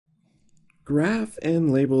Graph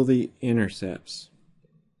and label the intercepts.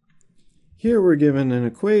 Here we're given an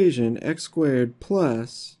equation x squared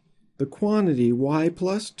plus the quantity y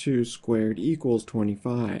plus 2 squared equals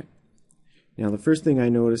 25. Now the first thing I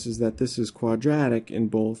notice is that this is quadratic in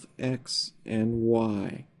both x and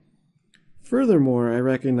y. Furthermore, I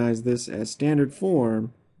recognize this as standard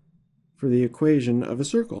form for the equation of a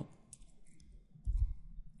circle.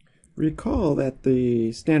 Recall that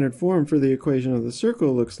the standard form for the equation of the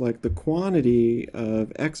circle looks like the quantity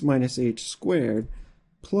of x minus h squared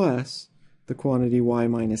plus the quantity y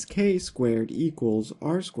minus k squared equals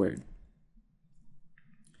r squared.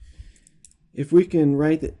 If we can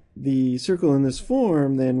write the circle in this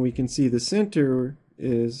form, then we can see the center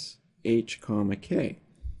is h comma k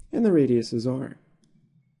and the radius is r.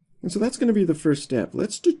 And so that's going to be the first step.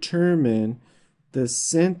 Let's determine the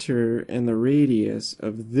center and the radius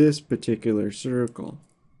of this particular circle.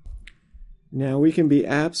 Now we can be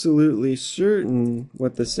absolutely certain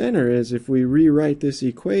what the center is if we rewrite this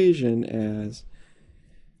equation as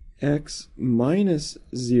x minus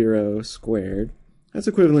 0 squared, that's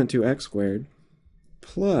equivalent to x squared,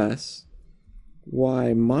 plus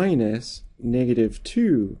y minus negative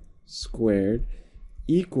 2 squared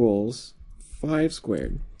equals 5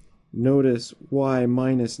 squared. Notice y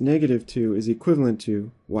minus negative 2 is equivalent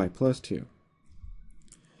to y plus 2.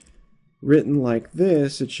 Written like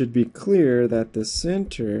this, it should be clear that the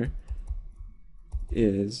center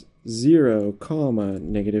is 0 comma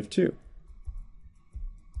negative 2.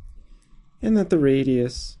 And that the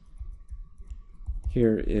radius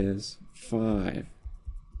here is 5.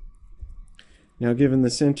 Now given the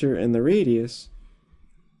center and the radius,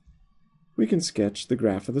 we can sketch the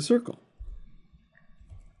graph of the circle.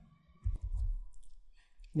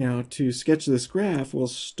 Now to sketch this graph, we'll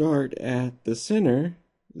start at the center,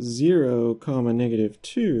 0 comma negative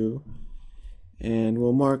 2, and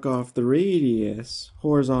we'll mark off the radius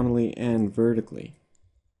horizontally and vertically.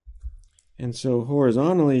 And so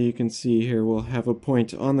horizontally, you can see here we'll have a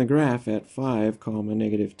point on the graph at 5 comma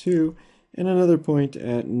negative 2 and another point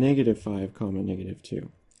at negative 5 comma negative 2.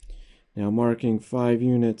 Now marking 5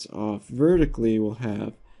 units off vertically, we'll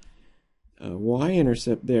have a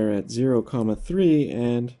y-intercept there at 0 comma 3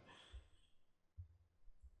 and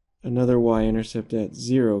another y-intercept at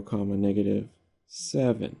 0 comma negative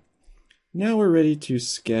 7. Now we're ready to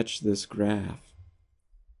sketch this graph.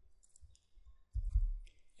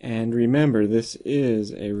 And remember, this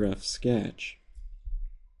is a rough sketch.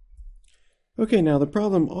 Okay, now the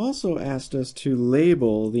problem also asked us to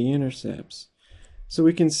label the intercepts. So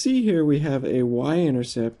we can see here we have a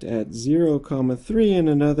y-intercept at 0 comma 3 and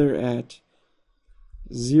another at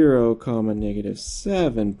 0 comma negative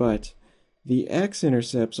 7, but the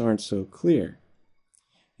x-intercepts aren't so clear.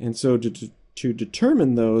 And so to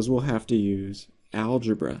determine those, we'll have to use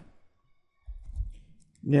algebra.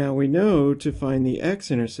 Now we know to find the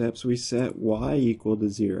x-intercepts, we set y equal to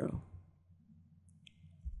 0.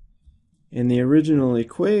 And the original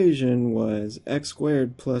equation was x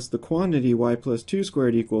squared plus the quantity y plus 2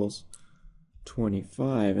 squared equals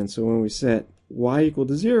 25. And so when we set y equal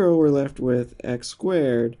to 0, we're left with x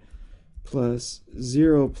squared plus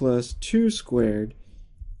 0 plus 2 squared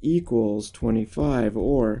equals 25,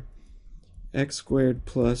 or x squared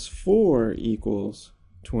plus 4 equals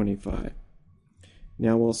 25.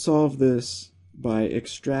 Now we'll solve this by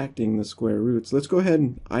extracting the square roots. Let's go ahead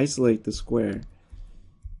and isolate the square.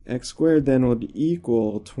 X squared then would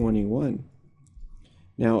equal 21.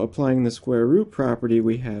 Now applying the square root property,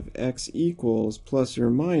 we have x equals plus or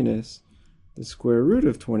minus the square root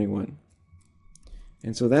of 21.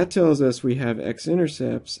 And so that tells us we have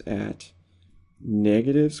x-intercepts at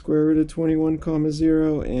negative square root of 21 comma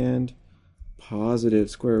 0 and positive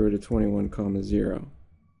square root of 21 comma 0.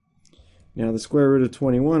 Now the square root of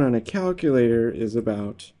 21 on a calculator is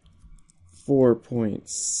about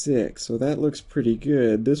 4.6, so that looks pretty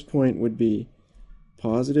good. This point would be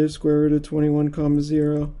positive square root of 21 comma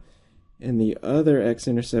 0, and the other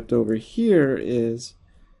x-intercept over here is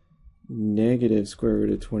negative square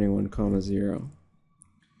root of 21 comma 0.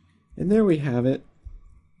 And there we have it,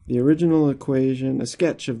 the original equation, a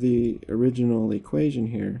sketch of the original equation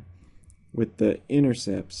here with the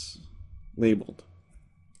intercepts labeled.